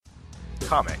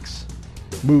Comics.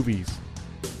 Movies.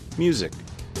 Music.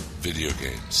 Video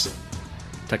games.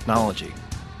 Technology.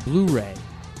 Blu-ray.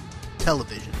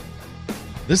 Television.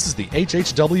 This is the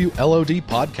HHW LOD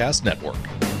Podcast Network.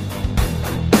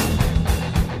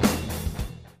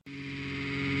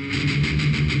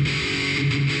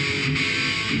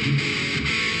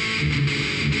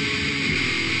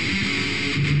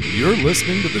 You're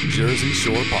listening to the Jersey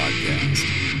Shore Podcast.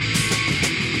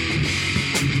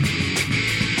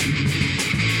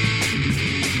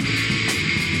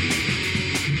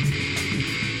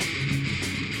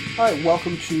 All right,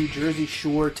 welcome to Jersey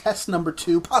Shore, test number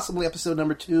 2, possibly episode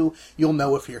number 2. You'll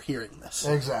know if you're hearing this.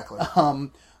 Exactly. I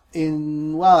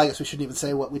guess we shouldn't even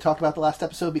say what we talked about the last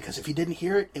episode, because if you didn't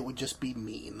hear it, it would just be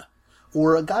mean.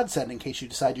 Or a godsend in case you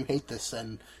decide you hate this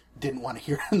and didn't want to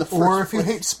hear it in the first place. Or if you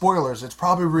hate spoilers, it's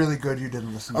probably really good you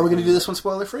didn't listen. Are we going to do this one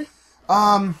spoiler-free?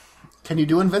 Can you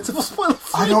do Invincible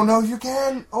spoiler-free? I don't know if you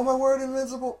can. Oh my word,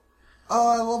 Invincible. Oh,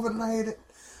 I love it and I hate it.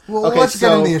 Well, Okay, let's get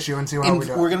so into the issue and see how we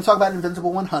do. We're going to talk about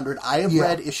Invincible 100. I have Yeah.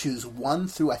 read issues 1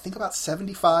 through, I think, about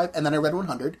 75, and then I read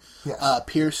 100. Yes.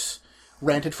 Pierce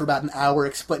ranted for about an hour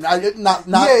explaining... Not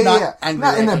angry Not in a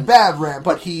ranting, bad rant.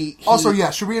 but he... Also,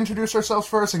 should we introduce ourselves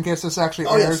first in case this actually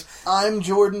airs? Yes. I'm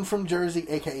Jordan from Jersey,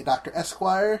 a.k.a. Dr.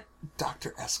 Esquire.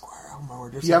 Dr. Esquire. Oh my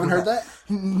word. You haven't heard that?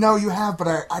 No, you have, but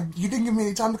you didn't give me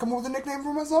any time to come up with a nickname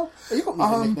for myself. You don't need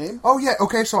a nickname. Oh, yeah.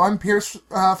 Okay, so I'm Pierce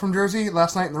from Jersey.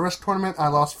 Last night in the Risk Tournament, I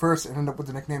lost first and ended up with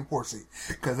the nickname Horsey,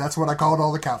 because that's what I called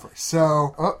all the Cavalry.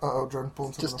 So, Jordan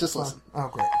pulling something Just up. listen. Oh,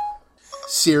 great.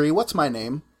 Siri, what's my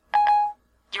name?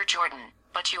 You're Jordan,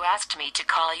 but you asked me to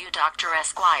call you Dr.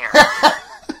 Esquire.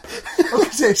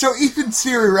 Okay, so even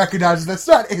Siri recognizes that's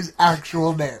not his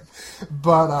actual name.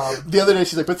 But, The other day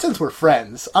she's like, but since we're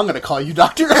friends, I'm going to call you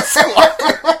Dr. Esquire.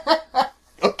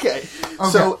 Okay.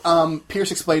 So,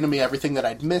 Pierce explained to me everything that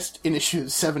I'd missed in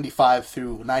issues 75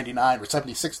 through 99, or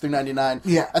 76 through 99.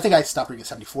 Yeah. I think I stopped reading at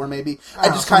 74, maybe.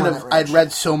 somewhere in that range. I'd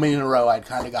read so many in a row, I'd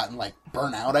kind of gotten,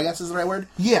 burnout, I guess is the right word.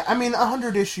 yeah, I mean,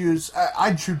 100 issues,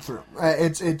 I'd shoot through. They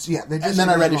just And then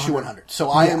I read issue 100. So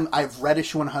I've read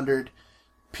issue 100.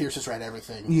 Pierce has read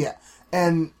everything. Yeah,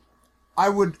 and I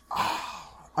would,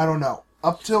 I don't know.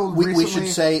 Up till We recently,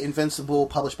 should say Invincible,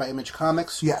 published by Image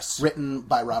Comics. Yes. Written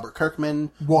by Robert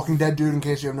Kirkman. Walking Dead dude, in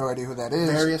case you have no idea who that is.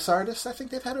 Various artists, I think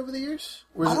they've had over the years.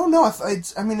 Or is I it- don't know.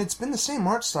 It's been the same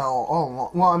art style all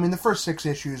along. Well, I mean, the first 6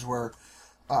 issues were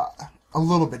a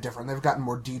little bit different. They've gotten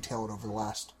more detailed over the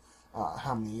last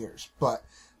how many years. But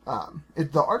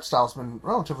the art style's been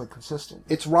relatively consistent.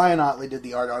 It's Ryan Otley did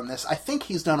the art on this. I think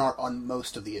he's done art on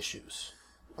most of the issues.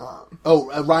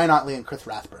 Ryan Otley and Cliff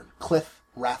Rathburn.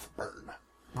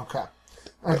 Okay.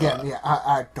 Again,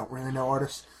 I don't really know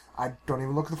artists. I don't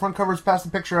even look at the front covers past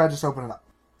the picture. I just open it up.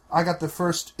 I got the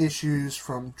first issues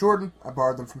from Jordan. I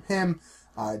borrowed them from him.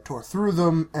 I tore through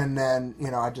them, and then,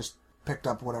 I just picked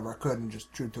up whatever I could and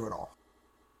just chewed through it all.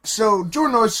 So,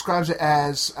 Jordan always describes it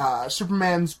as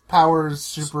Superman's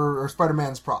powers, or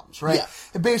Spider-Man's problems, right? Yeah.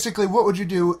 And basically, what would you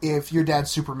do if your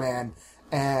dad's Superman,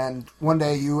 and one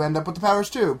day you end up with the powers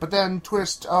too? But then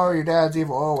twist, your dad's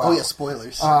evil, oh wow. Oh, yeah,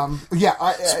 spoilers.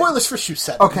 Spoilers for issue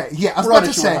 7. Okay, yeah, I was We're on about to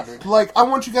issue say, 100. I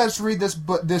want you guys to read this,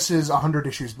 but this is 100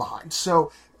 issues behind.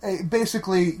 So,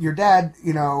 basically, your dad,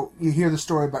 you hear the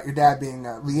story about your dad being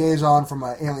a liaison from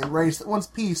an alien race that wants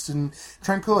peace and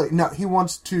tranquility. No, he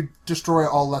wants to destroy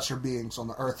all lesser beings on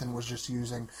the Earth and was just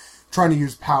trying to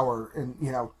use power and,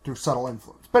 through subtle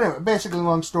influence. But anyway, basically,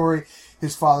 long story,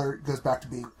 his father goes back to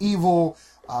being evil,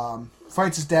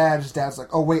 fights his dad. His dad's like,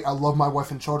 oh wait, I love my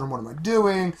wife and children, what am I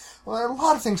doing? Well, a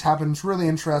lot of things happen. It's really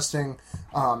interesting.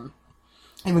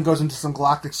 Even goes into some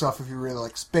galactic stuff if you really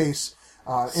like space.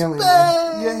 Alien.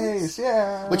 Yes,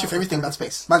 yeah. What's your favorite thing about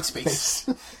space? Mine's space.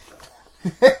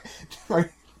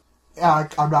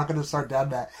 I'm not going to start down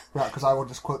that route because I will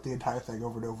just quote the entire thing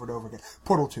over and over and over again.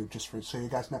 Portal 2, just so you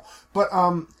guys know. But,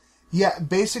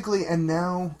 basically, and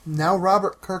now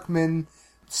Robert Kirkman,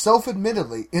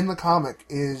 self-admittedly, in the comic,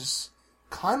 is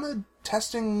kind of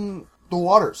testing the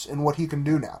waters in what he can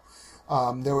do now.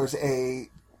 There was I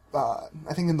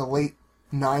think in the late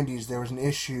 90s, there was an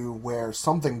issue where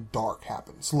something dark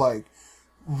happens. Like,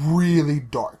 really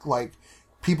dark. Like,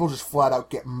 people just flat out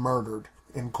get murdered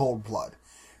in cold blood.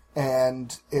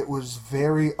 And it was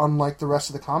very unlike the rest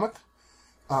of the comic.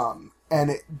 And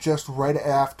it just right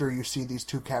after you see these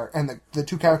two characters, and the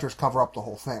two characters cover up the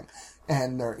whole thing.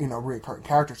 And they're, recurring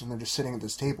characters, and they're just sitting at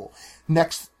this table.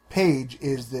 Next page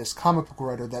is this comic book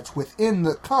writer that's within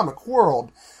the comic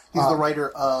world. He's the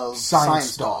writer of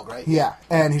Science Dog, right? Yeah,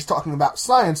 and he's talking about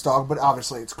Science Dog, but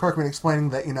obviously it's Kirkman explaining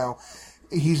that,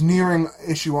 he's nearing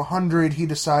issue 100. He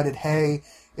decided, hey,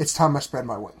 it's time I spread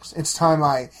my wings. It's time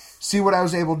I see what I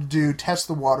was able to do, test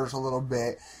the waters a little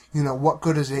bit. What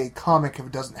good is a comic if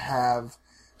it doesn't have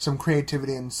some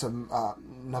creativity and some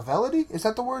novelty? Is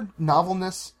that the word?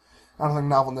 Novelness? I don't think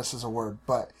novelness is a word,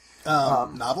 but...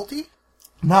 novelty?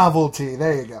 Novelty,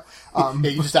 there you go. Yeah,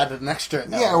 you just added an extra.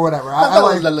 Yeah, or whatever. I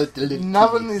like novelty,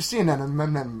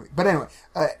 but anyway,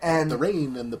 and... The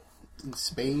rain in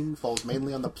Spain falls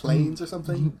mainly on the plains or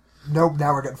something? Nope,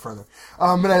 now we're getting further.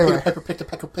 But anyway.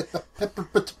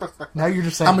 Pepper. Now you're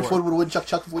just saying how much wood would a woodchuck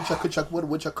chuck if woodchuck could chuck wood?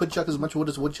 Woodchuck could chuck as much wood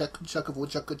as a woodchuck could chuck if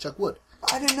woodchuck could chuck wood.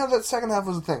 I didn't know that second half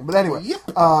was a thing. But anyway.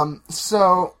 Yep. And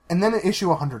then issue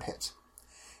 100 hits.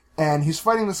 And he's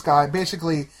fighting this guy.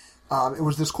 Basically, it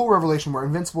was this cool revelation where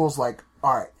Invincible's like,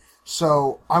 alright,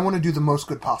 so I want to do the most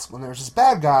good possible. And there's this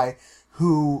bad guy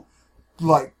who,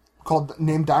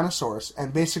 named Dinosaurus,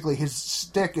 and basically his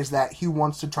stick is that he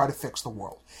wants to try to fix the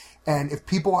world. And if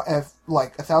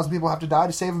 1,000 people have to die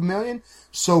to save 1,000,000,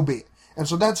 so be it. And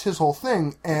so that's his whole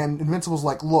thing, and Invincible's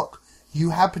like, look,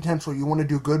 you have potential, you want to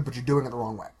do good, but you're doing it the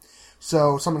wrong way.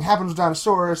 So something happens with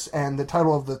Dinosaurus, and the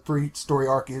title of the 3-story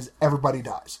arc is Everybody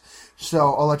Dies.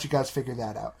 So I'll let you guys figure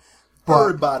that out. But,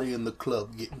 everybody in the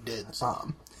club getting dead.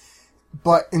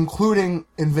 But including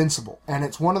Invincible. And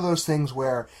it's one of those things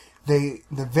where the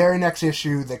very next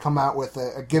issue, they come out with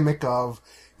a gimmick of,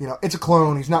 it's a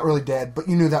clone, he's not really dead, but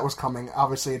you knew that was coming.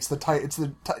 Obviously, it's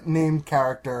the named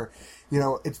character.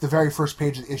 It's the very first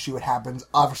page of the issue, it happens.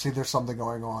 Obviously, there's something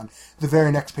going on. The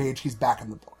very next page, he's back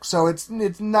in the book. So it's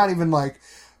not even like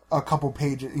a couple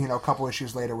pages, a couple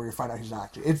issues later where you find out he's not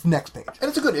actually. It's next page. And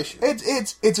it's a good issue.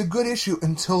 It's a good issue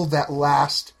until that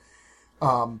last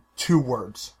 2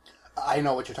 words. I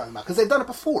know what you're talking about, because they've done it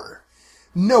before.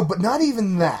 No, but not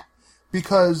even that.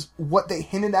 Because what they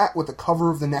hinted at with the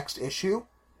cover of the next issue...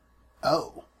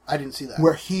 Oh, I didn't see that.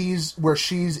 Where she's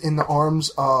in the arms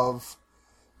of,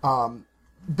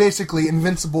 basically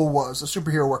Invincible was a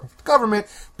superhero working for the government,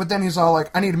 but then he's all like,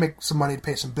 I need to make some money to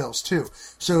pay some bills too.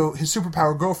 So his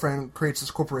superpower girlfriend creates this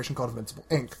corporation called Invincible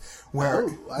Inc. Where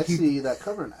I see that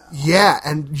cover now. Yeah,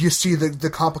 and you see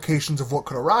the complications of what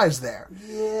could arise there.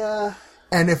 Yeah.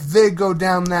 And if they go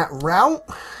down that route,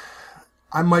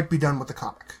 I might be done with the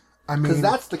comic. Because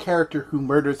that's the character who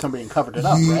murdered somebody and covered it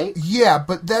up, right? Yeah,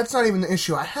 but that's not even the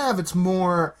issue I have. It's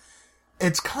more...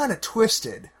 It's kind of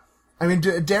twisted. I mean,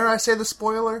 dare I say the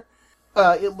spoiler?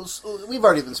 It was... We've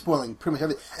already been spoiling pretty much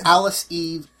everything. Alice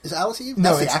Eve... Is Alice Eve?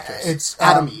 No, that's the actress. It's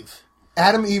Atom Eve.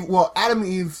 Atom Eve,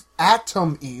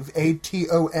 Atom,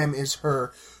 is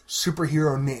her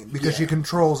superhero name, because she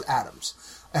controls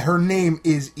atoms. Her name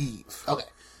is Eve. Okay.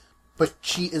 But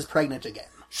she is pregnant again.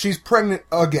 She's pregnant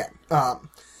again.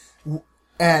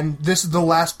 And this is the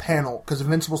last panel, because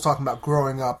Invincible's talking about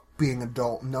growing up, being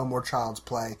adult, no more child's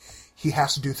play. He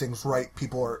has to do things right.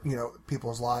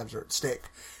 People's lives are at stake.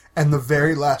 And the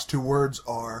very last 2 words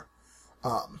are,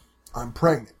 I'm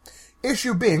pregnant.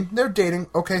 Issue being, they're dating,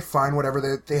 okay, fine,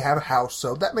 whatever, they have a house,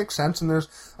 so that makes sense, and there's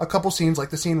a couple scenes, like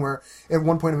the scene where, at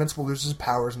one point, Invincible loses his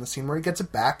powers, and the scene where he gets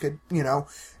it back, it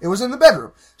was in the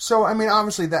bedroom. So, I mean,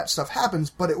 obviously that stuff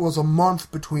happens, but it was a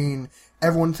month between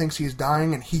everyone thinks he's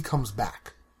dying and he comes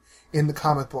back in the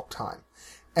comic book time.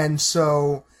 And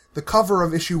so, the cover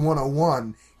of issue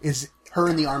 101 is... Her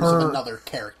in the arms of another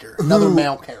character. Another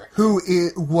male character. Who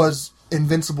was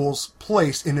Invincible's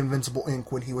place in Invincible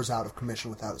Inc. when he was out of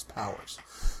commission without his powers.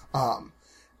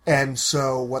 And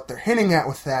so what they're hinting at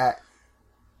with that,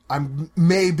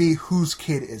 maybe whose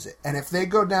kid is it? And if they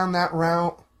go down that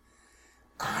route,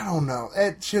 I don't know.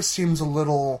 It just seems a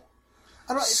little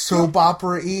soap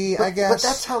opera-y, I guess. But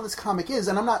that's how this comic is,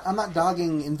 and I'm not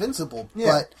dogging Invincible,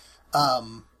 but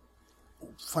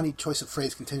funny choice of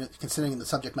phrase considering the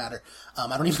subject matter.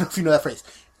 I don't even know if you know that phrase.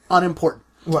 Unimportant.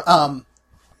 What?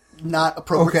 Not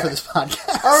appropriate for this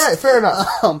podcast. All right, fair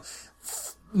enough.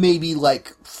 Maybe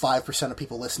 5% of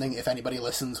people listening, if anybody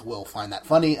listens, will find that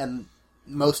funny, and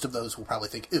most of those will probably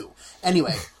think, ooh.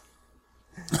 Anyway,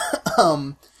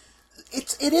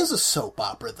 it is a soap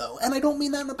opera, though, and I don't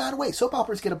mean that in a bad way. Soap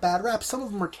operas get a bad rap. Some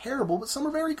of them are terrible, but some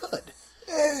are very good.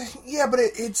 Yeah, but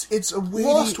it's a weird...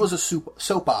 Lost was a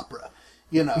soap opera.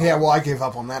 Yeah, well, I gave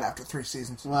up on that after 3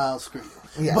 seasons. Well, screw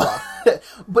you. Yeah,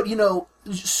 but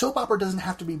soap opera doesn't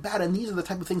have to be bad, and these are the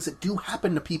type of things that do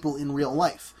happen to people in real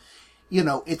life.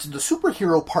 It's the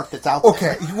superhero part that's out there.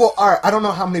 Okay, well, all right, I don't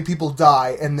know how many people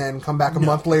die and then come back a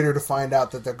month later to find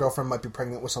out that their girlfriend might be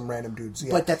pregnant with some random dudes.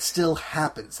 Yeah. But that still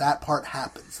happens. That part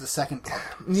happens, the second part.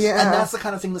 Yeah. And that's the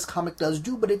kind of thing this comic does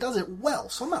do, but it does it well,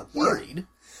 so I'm not worried.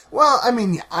 Well, I'm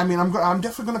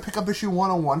definitely going to pick up issue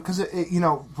 101 because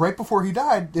right before he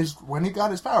died is when he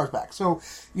got his powers back. So,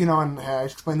 and I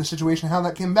explained the situation, how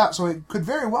that came about. So it could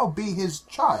very well be his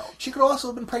child. She could also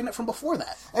have been pregnant from before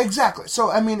that. Exactly.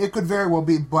 So it could very well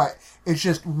be, but it's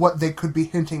just what they could be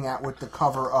hinting at with the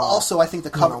cover of. Also, I think the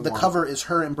cover is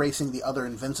her embracing the other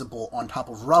Invincible on top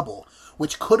of Rubble,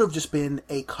 which could have just been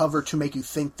a cover to make you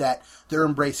think that they're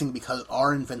embracing because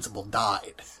our Invincible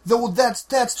died. Though that's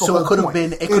the so whole it could point.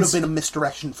 have been a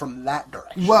misdirection from that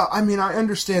direction. Well, I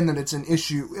understand that it's an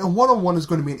issue. 101 is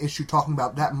going to be an issue talking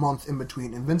about that month in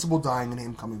between Invincible dying and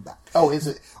him coming back. Oh, is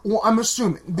it? Well, I'm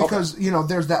assuming because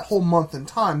there's that whole month in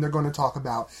time. They're going to talk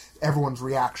about everyone's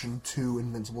reaction to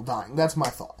Invincible dying. That's my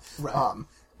thought. Right.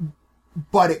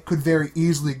 But it could very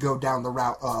easily go down the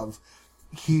route of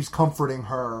he's comforting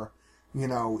her.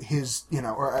 Or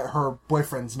her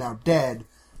boyfriend's now dead.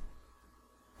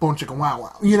 Bone chicken wow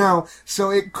wow.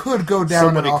 So it could go down.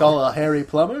 Somebody call a Harry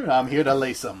Plumber. I'm here to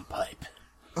lay some pipe.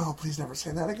 Oh, please never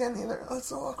say that again either. That's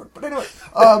so awkward. But anyway,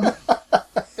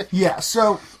 yeah.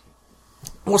 So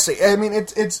we'll see.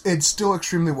 It's still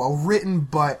extremely well written,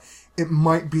 but it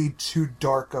might be too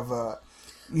dark of a.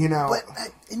 But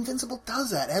Invincible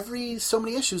does that. Every so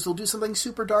many issues, they'll do something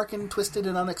super dark and twisted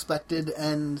and unexpected,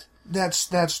 and... That's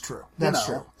true. That's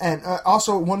true. And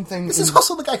also, one thing... This is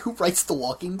also the guy who writes The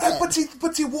Walking Dead. But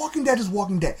see, Walking Dead is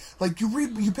Walking Dead. Like,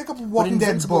 you pick up a Walking Dead book...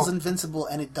 Invincible's Invincible,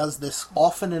 and it does this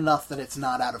often enough that it's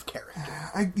not out of character.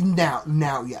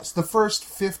 Now, yes. The first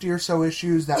 50 or so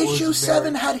issues, that was Issue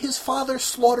 7 had his father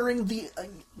slaughtering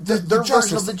their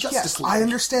version of the Justice League. I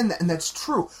understand that, and that's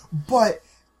true. But...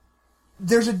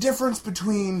 there's a difference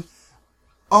between,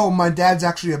 my dad's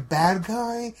actually a bad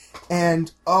guy,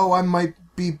 and, I might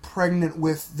be pregnant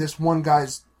with this one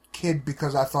guy's kid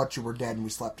because I thought you were dead and we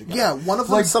slept together. Yeah, one of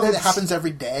them is something that happens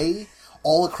every day,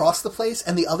 all across the place,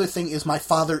 and the other thing is my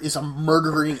father is a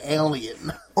murdering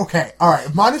alien. Okay,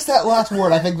 alright, minus that last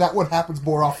word, I think that one happens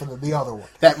more often than the other one.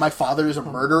 That my father is a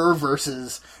murderer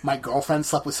versus my girlfriend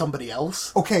slept with somebody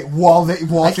else? Okay, while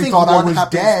she thought I was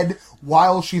dead...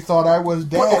 while she thought I was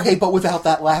dead. Well, but without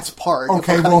that last part.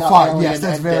 Okay, well, fine. Yes,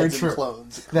 that's very true.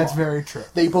 That's very true.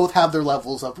 They both have their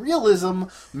levels of realism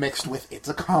mixed with it's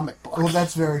a comic book. Well,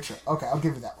 that's very true. Okay, I'll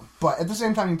give you that one. But at the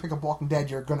same time, you pick up Walking Dead,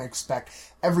 you're going to expect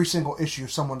every single issue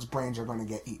someone's brains are going to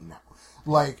get eaten out.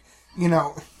 Like,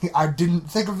 I didn't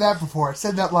think of that before I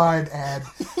said that line, and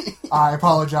I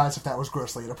apologize if that was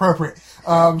grossly inappropriate.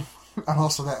 And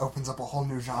also, that opens up a whole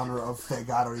new genre of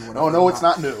thing. I don't even know. Oh, no, it's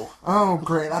not new. Oh,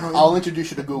 great. I'll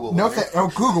introduce you to Google.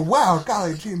 Google. Wow.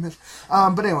 Golly, genius.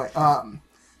 But anyway,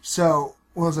 so,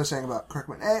 what was I saying about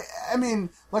Kirkman?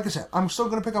 Like I said, I'm still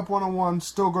going to pick up 101,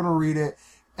 still going to read it,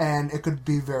 and it could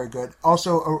be very good.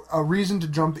 Also, a reason to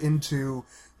jump into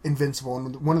Invincible,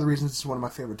 and one of the reasons it's one of my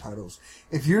favorite titles.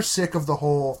 If you're sick of the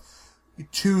whole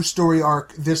 2-story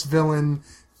arc, this villain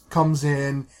comes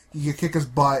in, you kick his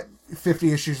butt,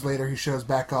 50 issues later, he shows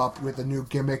back up with a new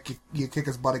gimmick. You kick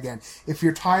his butt again. If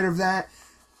you're tired of that,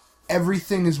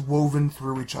 everything is woven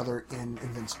through each other in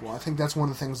Invincible. I think that's one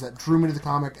of the things that drew me to the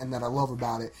comic and that I love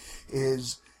about it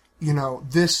is,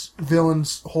 this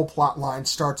villain's whole plot line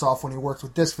starts off when he works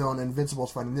with this villain, and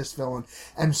Invincible's fighting this villain,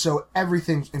 and so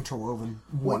everything's interwoven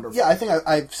wonderfully. Yeah, I think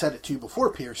I've said it to you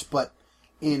before, Pierce, but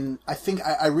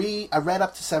I read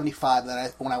up to 75,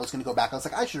 that when I was going to go back, I was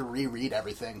like, I should reread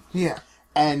everything. Yeah.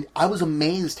 And I was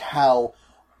amazed how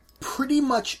pretty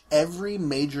much every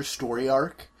major story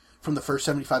arc from the first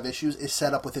 75 issues is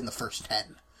set up within the first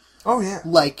 10. Oh, yeah.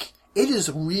 Like, it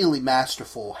is really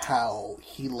masterful how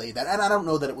he laid that. And I don't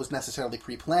know that it was necessarily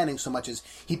pre-planning so much as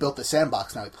he built the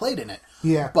sandbox, now he played in it.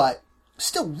 Yeah. But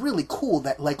still really cool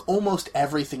that, like, almost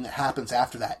everything that happens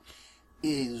after that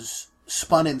is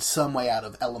spun in some way out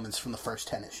of elements from the first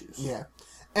 10 issues. Yeah.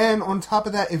 And on top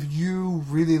of that, if you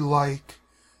really like...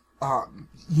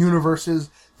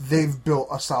 universes, they've built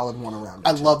a solid one around it.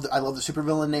 I love the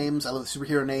supervillain names. I love the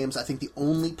superhero names. I think the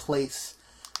only place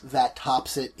that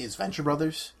tops it is Venture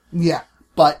Brothers. Yeah.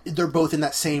 But they're both in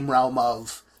that same realm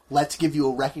of, let's give you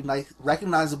a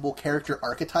recognizable character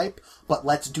archetype, but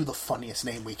let's do the funniest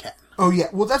name we can. Oh, yeah.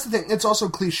 Well, that's the thing. It's also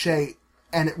cliche,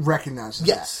 and it recognizes that.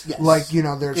 Yes. Like,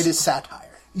 there's... It is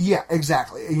satire. Yeah,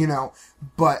 exactly.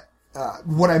 But...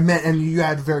 what I meant, and you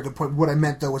had a very good point, what I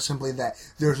meant, though, was simply that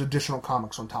there's additional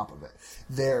comics on top of it.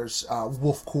 There's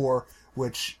Wolf Corps,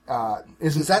 which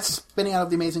isn't... Is that spinning out of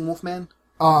The Amazing Wolfman?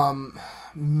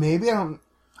 Maybe, I don't...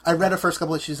 I read the first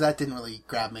couple issues, that didn't really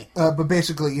grab me. But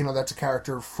basically, that's a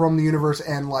character from the universe,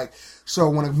 and, so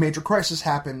when a major crisis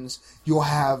happens, you'll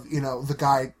have, the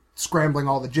guy scrambling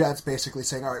all the jets, basically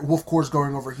saying, all right, Wolf Corps is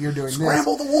going over here doing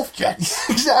Scramble this. the Wolf Jets!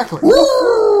 Exactly.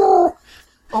 Woo!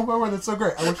 Oh my word, that's so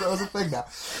great. I wish that was a thing now.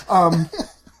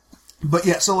 But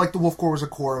yeah, so like the Wolf Corps was a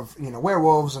core of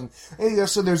werewolves, and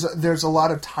so there's a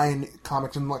lot of tie-in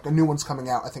comics, and like a new one's coming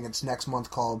out. I think it's next month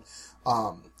called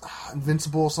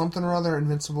Invincible something or other.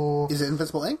 Invincible. Is it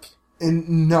Invincible Inc.?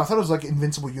 No, I thought it was like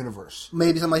Invincible Universe.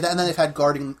 Maybe something like that. And then they've had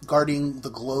Guarding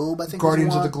the Globe, I think.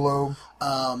 Guardians of the Globe.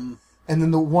 And then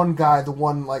the one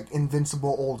like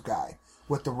invincible old guy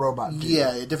with the robot dude.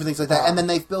 Yeah, different things like that. And then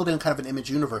they've built in kind of an Image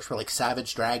universe where like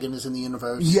Savage Dragon is in the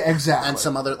universe. Yeah, exactly. And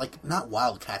some other, like, not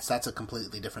Wildcats, that's a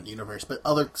completely different universe, but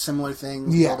other similar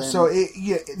things. Yeah, built in. so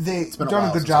they've done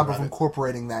a good since job I of read it.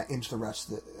 incorporating that into the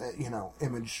rest of the,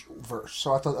 Image verse.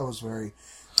 So I thought that was very...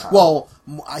 Well,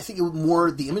 I think the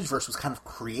Imageverse was kind of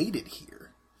created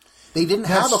here. They didn't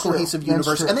have a cohesive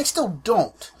universe, and they still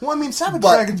don't. Well, I mean, Savage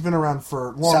Dragon's been around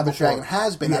for long. Savage before. Dragon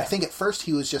has been. Yeah. I think at first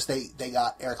he was just they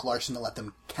got Eric Larson to let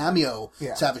them cameo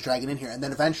Savage Dragon in here, and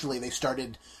then eventually they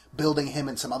started building him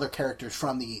and some other characters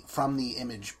from the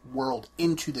Image world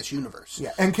into this universe.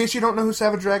 Yeah. In case you don't know who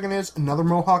Savage Dragon is, another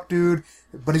Mohawk dude,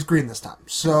 but he's green this time.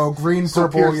 So green,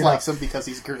 purple. Pierce likes him because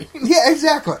he's green. Yeah,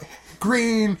 exactly.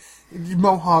 Green.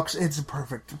 Mohawks, it's a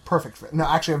perfect fit. No,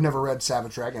 actually, I've never read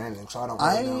Savage Dragon anything, so I don't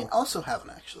really know. I also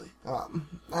haven't, actually.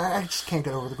 I just can't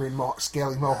get over the green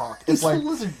scaly Mohawk. He's It's like a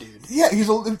lizard dude. Yeah, he's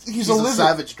a lizard.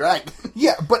 Savage Dragon.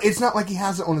 Yeah, but it's not like he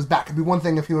has it on his back. It'd be one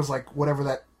thing if he was like whatever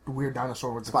that weird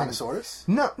dinosaur was. Spinosaurus?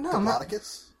 No,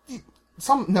 Diplodocus?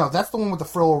 No, that's the one with the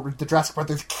frill, the Jurassic Park,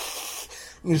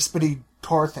 spitty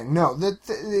tar thing. No,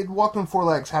 it walked on four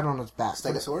legs, had it on its back.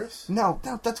 Stegosaurus? No,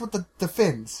 that's what the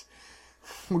fins.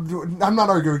 I'm not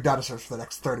arguing dinosaurs for the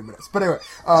next 30 minutes. But anyway.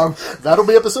 That'll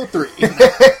be episode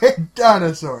 3.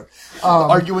 Dinosaur.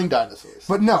 Arguing dinosaurs.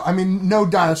 But no, I mean, no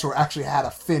dinosaur actually had a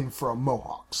fin for a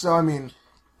mohawk. So, I mean...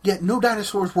 Yeah, no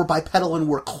dinosaurs were bipedal and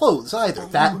wore clothes either.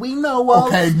 That we know of.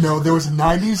 Okay, no, there was a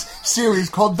 90s series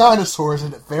called Dinosaurs,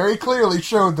 and it very clearly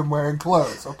showed them wearing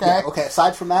clothes, okay? Yeah, okay,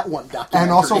 aside from that one documentary.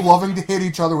 And also loving to hit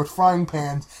each other with frying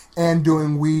pans and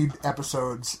doing weed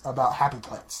episodes about happy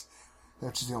plants.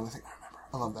 Which is the only thing I remember.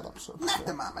 I love that episode. Not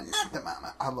the mama, not the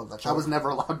mama. I love that show. I was never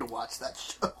allowed to watch that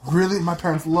show. Really? My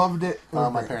parents loved it.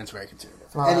 My parents were very conservative.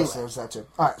 Anyway. There's that too.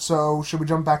 Alright, so should we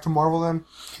jump back to Marvel then?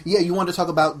 Yeah, you wanted to talk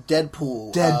about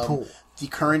Deadpool. The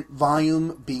current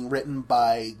volume being written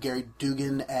by Gary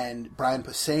Dugan and Brian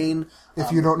Posehn.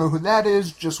 If you don't know who that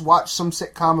is, just watch some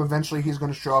sitcom. Eventually he's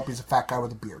going to show up. He's a fat guy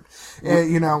with a beard.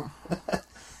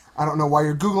 I don't know why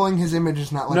you're Googling his image.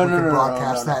 It's not like we can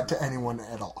broadcast that to anyone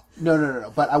at all.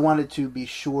 No. But I wanted to be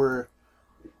sure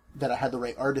that I had the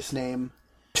right artist name.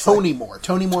 Tony Moore.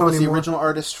 Tony Moore was the original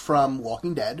artist from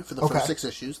Walking Dead for the first 6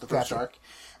 issues, the first arc.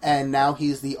 And now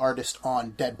he's the artist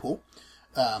on Deadpool,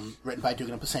 written by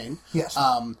Dugan and Posehn. Yes.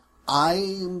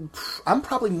 I'm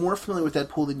probably more familiar with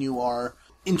Deadpool than you are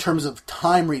in terms of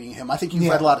time reading him. I think you've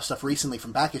read a lot of stuff recently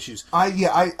from back issues.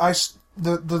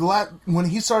 When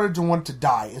he started to want to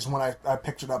die is when I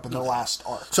picked it up in the last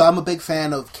arc. So I'm a big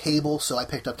fan of Cable, so I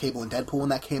picked up Cable and Deadpool when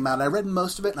that came out. And I read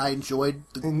most of it, and I enjoyed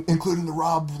including the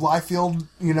Rob Liefeld,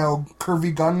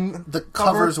 curvy gun. The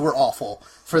covers were awful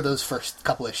for those first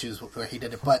couple issues where he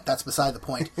did it, but that's beside the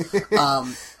point.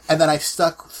 And then I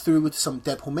stuck through with some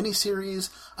Deadpool miniseries.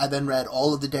 I then read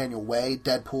all of the Daniel Way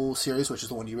Deadpool series, which is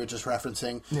the one you were just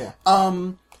referencing. Yeah.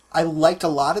 I liked a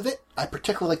lot of it. I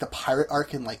particularly liked the pirate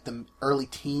arc in like the early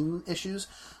teen issues.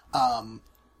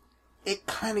 It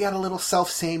kind of got a little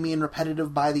self-samey and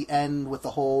repetitive by the end with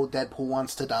the whole Deadpool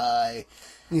wants to die.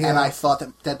 Yeah. And I thought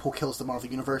that Deadpool Kills the Marvel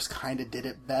Universe kind of did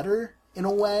it better in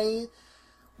a way.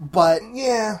 But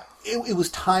yeah, it was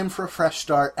time for a fresh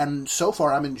start. And so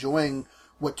far I'm enjoying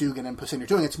what Dugan and Posehn are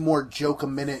doing. It's more joke a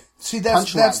minute. See,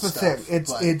 that's the thing.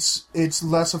 It's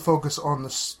less a focus on the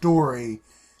story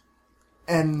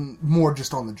and more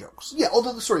just on the jokes. Yeah,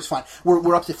 although the story's fine.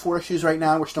 We're up to 4 issues right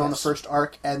now. We're still on the first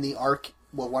arc, and the arc...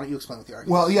 Well, why don't you explain what the arc is?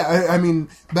 Well, yeah, I mean,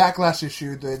 back last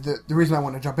issue, the reason I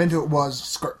want to jump into it was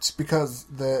skirts, because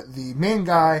the main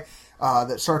guy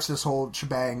that starts this whole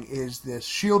shebang is this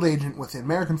S.H.I.E.L.D. agent with the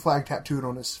American flag tattooed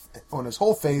on his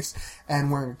whole face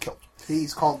and wearing a kilt.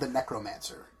 He's called the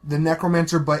Necromancer. The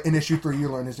Necromancer, but in issue 3 you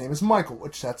learn his name is Michael,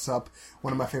 which sets up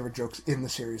one of my favorite jokes in the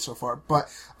series so far. But,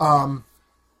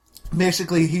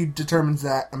 basically, he determines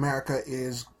that America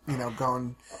is,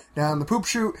 going down the poop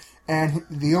chute, and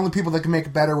the only people that can make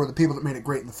it better were the people that made it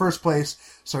great in the first place,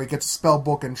 so he gets a spell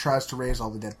book and tries to raise all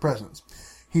the dead presidents.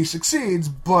 He succeeds,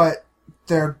 but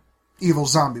they're evil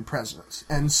zombie presidents,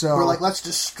 and so... We're like, let's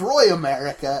destroy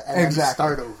America and then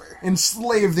start over.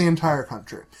 Enslave the entire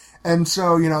country. And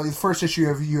so, the first issue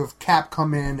you have Cap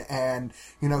come in and,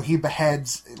 he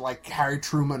beheads, like, Harry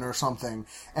Truman or something,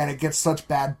 and it gets such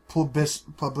bad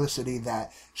publicity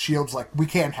that S.H.I.E.L.D.'s like, we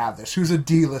can't have this. Who's a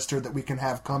D-lister that we can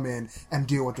have come in and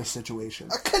deal with this situation?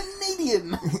 A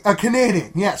Canadian! A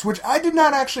Canadian, yes, which I did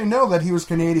not actually know that he was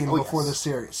Canadian before this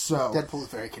series, so... Deadpool is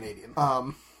very Canadian.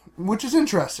 Which is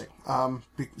interesting,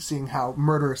 seeing how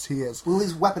murderous he is. Well,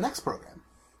 his Weapon X program.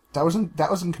 That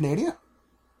was in Canada?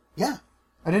 Yeah.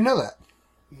 I didn't know that.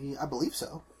 I believe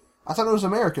so. I thought it was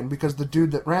American because the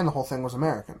dude that ran the whole thing was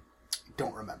American. I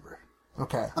don't remember.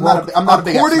 Okay. I'm not a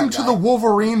big according X-Men to guy. the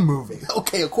Wolverine movie.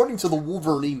 Okay, according to the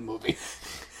Wolverine movie.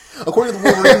 According to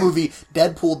the Wolverine movie,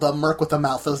 Deadpool, the merc with a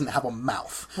mouth, doesn't have a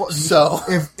mouth. Well, so...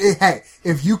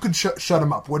 If you could shut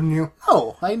him up, wouldn't you?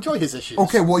 Oh, I enjoy his issues.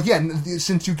 Okay, well, yeah,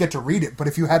 since you get to read it, but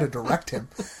if you had to direct him...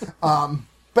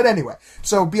 but anyway,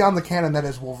 so beyond the canon, that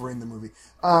is Wolverine the movie.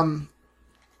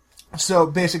 So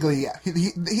basically, yeah,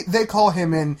 they call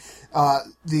him in.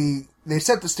 They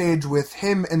set the stage with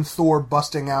him and Thor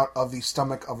busting out of the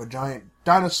stomach of a giant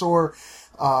dinosaur,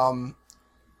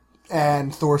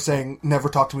 and Thor saying, "Never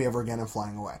talk to me ever again," and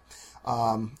flying away.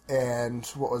 And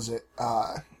what was it?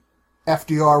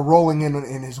 FDR rolling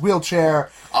in his wheelchair.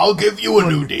 I'll give you a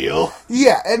new deal.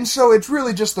 Yeah, and so it's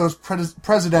really just those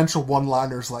presidential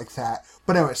one-liners like that.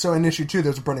 But anyway, so in issue 2,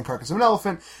 there's a burning carcass of an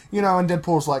elephant, and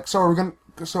Deadpool's like, so are we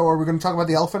going to talk about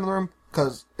the elephant in the room?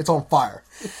 Because it's on fire.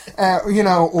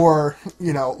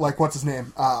 Like, what's his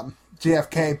name?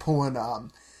 JFK pulling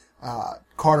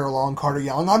Carter along, Carter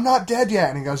yelling, "I'm not dead yet."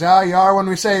 And he goes, "Ah, you are when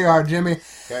we say you are, Jimmy."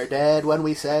 You're dead when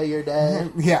we say you're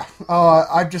dead. Yeah.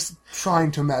 I'm just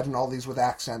trying to imagine all these with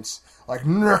accents. Like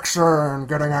Nixon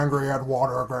getting angry at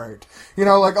Watergate.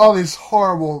 Like all these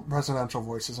horrible presidential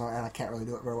voices, and I can't really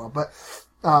do it very well. But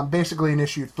basically in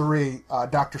issue 3,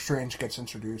 Doctor Strange gets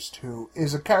introduced, who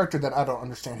is a character that I don't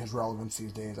understand his relevance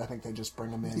these days. I think they just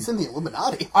bring him in. He's in the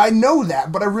Illuminati. I know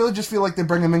that, but I really just feel like they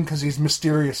bring him in because he's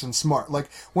mysterious and smart. Like,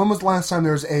 when was the last time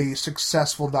there was a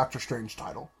successful Doctor Strange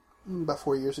title? About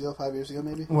 4 years ago, 5 years ago,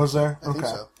 maybe. Was there? I think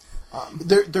so.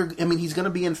 He's going to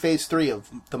be in Phase 3 of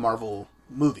the Marvel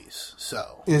movies,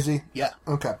 so... Is he? Yeah.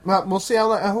 Okay. Well, we'll see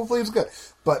how that... Hopefully it's good.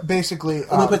 But basically...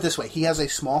 Let me put it this way. He has a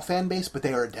small fan base, but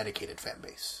they are a dedicated fan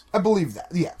base. I believe that,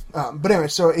 yeah. But anyway,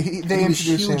 so they introduced him...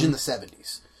 He was huge in the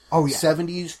 70s. Oh, yeah.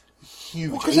 70s,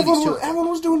 huge. Because everyone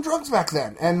was doing drugs back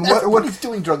then. And Everybody's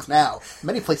doing drugs now.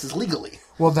 Many places legally.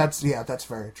 Well, that's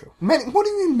very true. What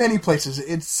do you mean many places?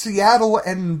 It's Seattle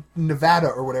and Nevada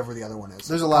or whatever the other one is.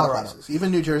 There's a lot of places. Even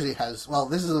New Jersey has... Well,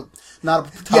 this is not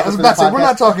a topic I was about to say, we're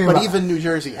not talking about... But even New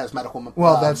Jersey has medical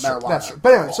that's marijuana. True, that's true.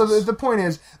 But anyway, laws. so the point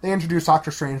is, they introduce Doctor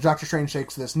Strange. Doctor Strange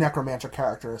takes this necromancer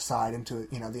character aside into,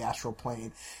 the astral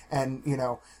plane. And,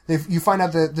 you find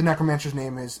out that the necromancer's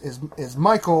name is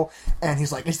Michael, and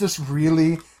he's like, is this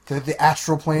really the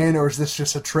astral plane, or is this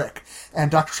just a trick? And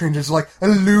Doctor Strange is like,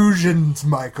 illusions,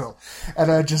 Michael.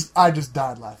 And I just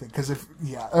died laughing, because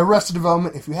Arrested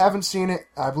Development, if you haven't seen it,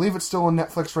 I believe it's still on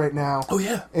Netflix right now. Oh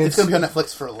yeah, it's going to be on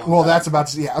Netflix for a long time. Well, that's about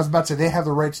to, I was about to say, they have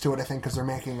the rights to it, I think, because they're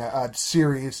making a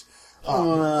series.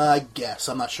 I guess.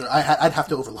 I'm not sure. I'd have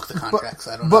to overlook the contracts.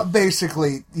 I don't know. But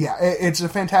basically, it's a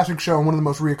fantastic show, and one of the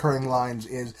most reoccurring lines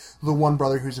is the one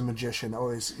brother who's a magician,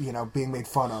 always, being made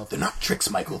fun of. They're not tricks,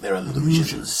 Michael. They're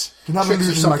illusions. They're not tricks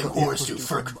illusions, are something Michael. whores do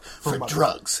for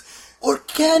drugs. Or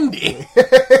candy.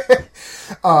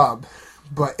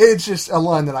 But it's just a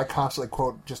line that I constantly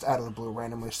quote just out of the blue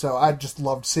randomly, so I just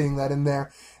loved seeing that in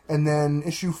there. And then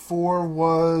issue 4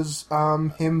 was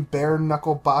him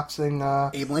bare-knuckle boxing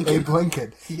Abe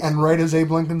Lincoln. Yeah. And right as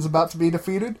Abe Lincoln's about to be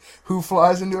defeated, who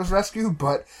flies into his rescue?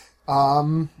 But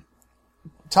Tubbsy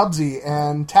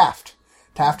and Taft.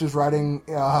 Taft is riding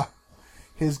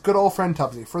his good old friend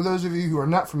Tubbsy. For those of you who are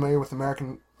not familiar with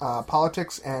American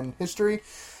politics and history,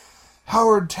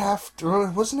 Howard Taft...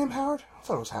 Was his name Howard? I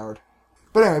thought it was Howard.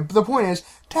 But anyway, the point is,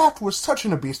 Taft was such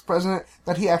an obese president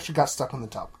that he actually got stuck in the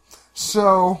tub.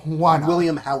 So, why not?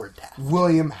 William Howard Taft.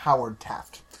 William Howard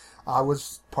Taft. I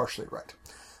was partially right.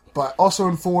 But also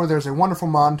in 4, there's a wonderful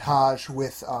montage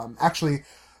with,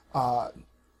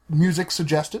 music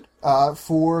suggested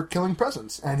for killing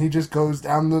presidents. And he just goes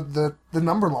down the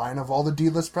number line of all the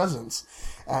D-list presidents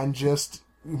and just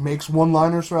makes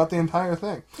one-liners throughout the entire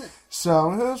thing.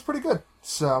 So, it was pretty good.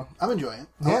 So I'm enjoying it.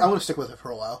 Yeah. I'm going to stick with it for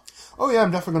a while. Oh yeah,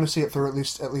 I'm definitely going to see it through at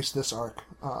least this arc.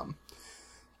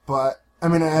 But I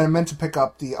mean, I meant to pick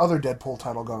up the other Deadpool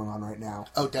title going on right now.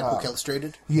 Oh, Deadpool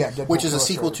Illustrated? Yeah, Deadpool which is a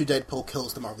Illustrated. sequel to Deadpool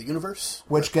Kills the Marvel Universe.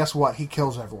 Which, guess what? He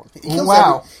kills everyone. He kills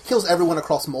wow. Kills everyone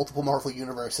across multiple Marvel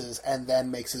universes and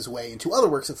then makes his way into other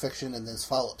works of fiction in this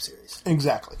follow-up series.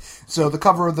 Exactly. So the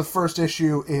cover of the first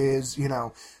issue is,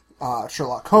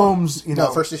 Sherlock Holmes. You know,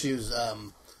 No, first issue's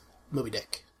Moby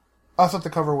Dick. I thought the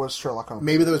cover was Sherlock Holmes.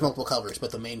 Maybe there was multiple covers,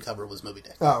 but the main cover was Moby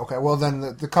Dick. Oh, okay. Well, then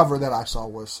the cover that I saw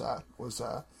was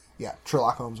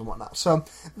Sherlock Holmes and whatnot. So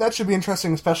that should be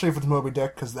interesting, especially if it's Moby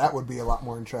Dick, because that would be a lot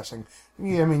more interesting.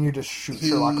 Yeah, I mean, you just shoot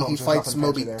Sherlock Holmes. He there's fights nothing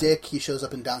fancy Moby there. Dick. He shows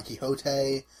up in Don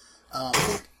Quixote. I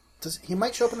think he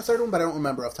might show up in the third one, but I don't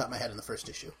remember off the top of my head in the first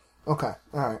issue. Okay,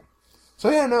 all right. So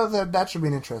yeah, no, that should be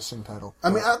an interesting title. I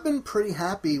mean, I've been pretty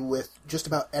happy with just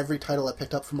about every title I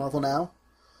picked up from Marvel now.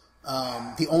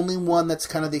 The only one that's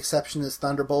kind of the exception is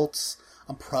Thunderbolts.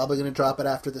 I'm probably going to drop it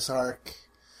after this arc.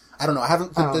 I don't know. I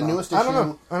haven't the newest issue. I don't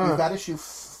know. We've got issue.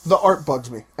 The art bugs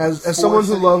me as four someone who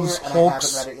sitting loves here, and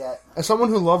Hulk's. I haven't read it yet. As someone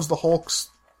who loves the Hulk's,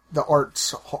 the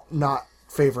art's not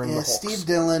favoring the Yeah, Hulk's. Steve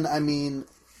Dillon. I mean,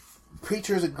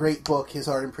 Preacher is a great book. His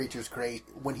art in Preacher is great.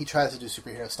 When he tries to do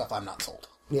superhero stuff, I'm not sold.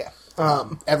 Yeah.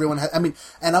 Everyone has. I mean,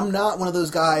 and I'm not one of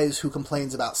those guys who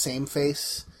complains about same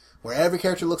face, where every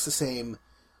character looks the same,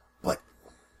 but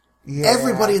Yeah.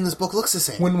 everybody in this book looks the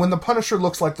same. When the Punisher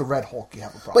looks like the Red Hulk, you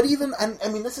have a problem. But even, I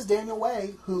mean, this is Daniel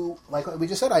Way, who, like we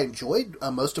just said, I enjoyed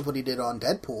most of what he did on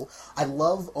Deadpool. I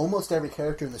love almost every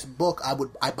character in this book.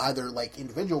 I buy their, like,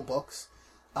 individual books.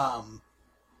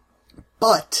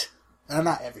 But, and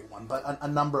not everyone, but a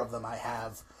number of them I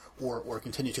have, or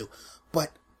continue to.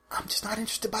 But I'm just not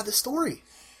interested by the story.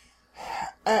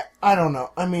 I don't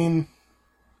know. I mean,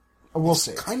 we'll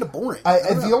see. Kind of boring.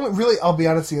 I'll be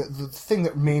honest with you, the thing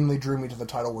that mainly drew me to the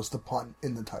title was the pun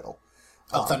in the title.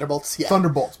 Thunderbolts? Yeah.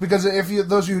 Thunderbolts. Because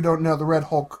those of you who don't know, the Red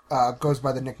Hulk goes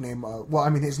by the nickname,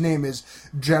 his name is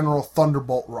General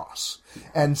Thunderbolt Ross.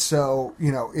 And so,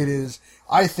 it is,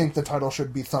 I think the title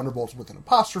should be Thunderbolts with an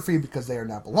apostrophe because they are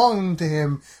now belonging to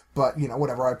him. But,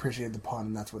 whatever, I appreciated the pun,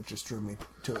 and that's what just drew me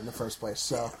to it in the first place.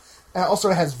 So,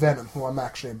 also it has Venom, who I'm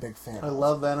actually a big fan of. I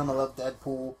love Venom. I love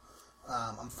Deadpool.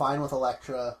 I'm fine with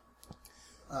Elektra.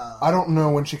 I don't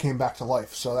know when she came back to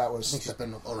life, so that was... I think she's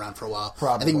been around for a while.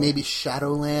 Probably. I think maybe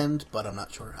Shadowland, but I'm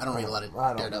not sure. I don't read a lot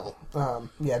of Daredevil.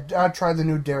 I tried the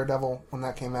new Daredevil when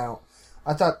that came out.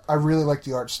 I really liked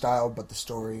the art style, but the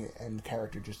story and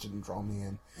character just didn't draw me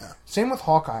in. Yeah. Same with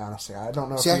Hawkeye, honestly. I don't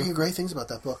know. See, I hear great things about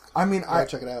that book. I mean,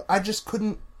 check it out. I just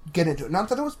couldn't get into it. Not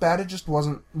that it was bad; it just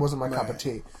wasn't my cup of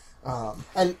tea.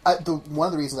 And one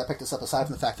of the reasons I picked this up, aside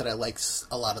from the fact that I like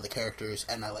a lot of the characters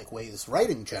and I like Way's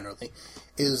writing generally,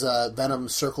 is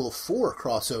Venom's Circle of 4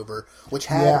 crossover, which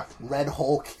had Red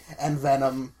Hulk and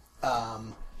Venom,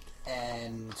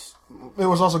 and it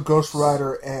was also Ghost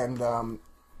Rider and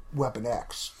Weapon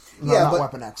X. No, not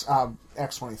Weapon X.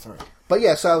 X-23. But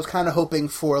yeah, so I was kind of hoping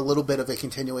for a little bit of a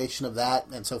continuation of that,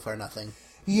 and so far nothing.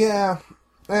 Yeah,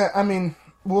 I mean,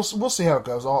 we'll see how it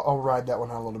goes. I'll ride that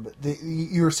one out a little bit.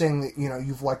 You were saying that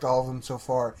you've liked all of them so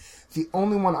far. The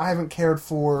only one I haven't cared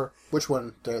for. Which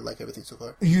one did I like everything so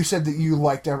far? You said that you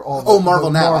liked all. Oh,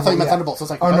 Marvel Now. I thought you meant Thunderbolts. I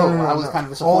was like, no, I was kind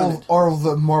of disappointed. All of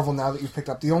the Marvel Now that you picked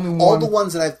up. The only one. All the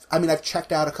ones that I've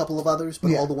checked out a couple of others,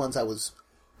 but all the ones I was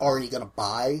already going to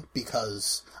buy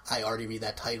because I already read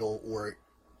that title or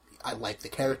I like the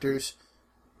characters.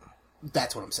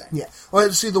 That's what I'm saying. Yeah. Well,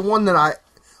 see, the one that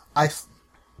I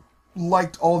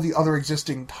liked all the other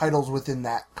existing titles within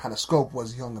that kind of scope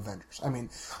was Young Avengers. I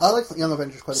mean, I like Young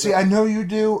Avengers quite a bit. See, I know you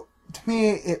do. To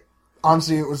me, it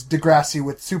was Degrassi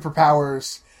with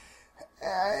superpowers.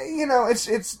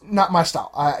 It's not my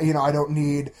style. I don't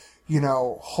need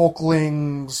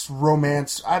Hulklings,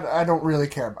 romance. I don't really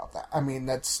care about that. I mean,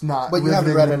 that's not. But you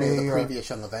haven't read to any of me the previous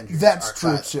Young Avengers. That's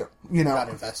true archive. too. You're not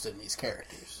invested in these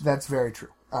characters. That's very true.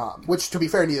 Which, to be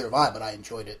fair, neither have I, but I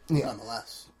enjoyed it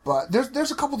nonetheless. But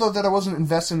there's a couple though that I wasn't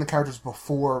invested in the characters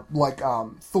before, like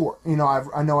Thor.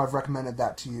 I know I've recommended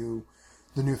that to you,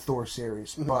 the new Thor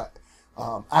series. Mm-hmm. But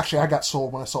actually, I got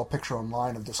sold when I saw a picture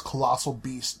online of this colossal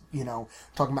beast.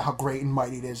 Talking about how great and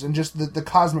mighty it is, and just the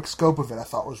cosmic scope of it. I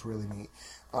thought was really neat.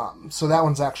 So that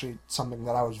one's actually something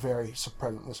that I was very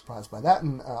pleasantly surprised by. That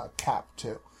and Cap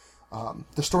too.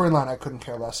 The storyline I couldn't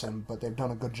care less in, but they've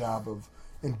done a good job of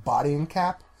embodying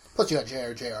Cap. Plus, you got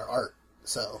JR art.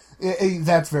 So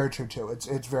that's very true too.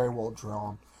 It's very well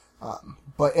drawn,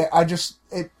 but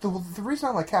the reason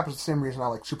I like Cap is the same reason I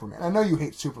like Superman. I know you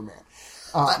hate Superman,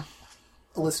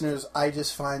 listeners. I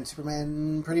just find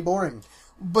Superman pretty boring.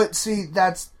 But see,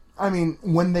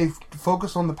 when they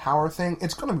focus on the power thing,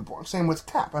 it's going to be boring. Same with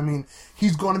Cap. I mean,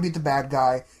 he's going to be the bad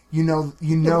guy.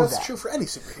 That's true for any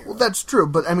superhero. Well, that's true,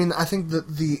 but I mean, I think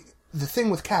that the thing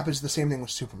with Cap is the same thing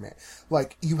with Superman.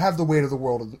 Like, you have the weight of the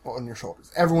world on your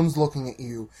shoulders. Everyone's looking at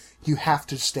you. You have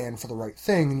to stand for the right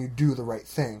thing, and you do the right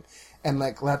thing. And,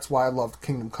 that's why I loved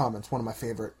Kingdom Come. It's one of my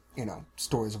favorite,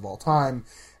 stories of all time.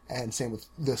 And same with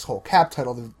this whole Cap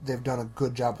title. They've done a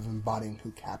good job of embodying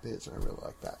who Cap is, and I really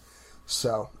like that.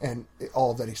 So, and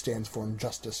all that he stands for in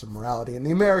justice and morality in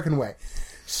the American way.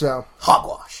 So,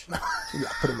 Hogwash. yeah,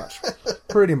 pretty much.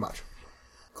 Pretty much.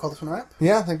 Call this one a wrap?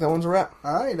 Yeah, I think that one's a wrap.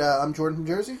 All right, I'm Jordan from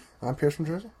Jersey. I'm Pierce from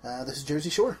Jersey. This is Jersey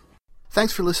Shore.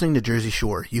 Thanks for listening to Jersey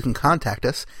Shore. You can contact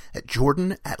us at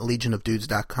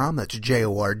jordan@legionofdudes.com. That's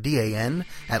JORDAN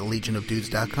at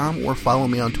legionofdudes.com, or follow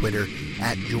me on Twitter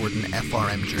at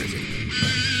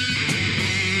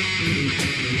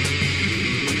JordanFRMJersey.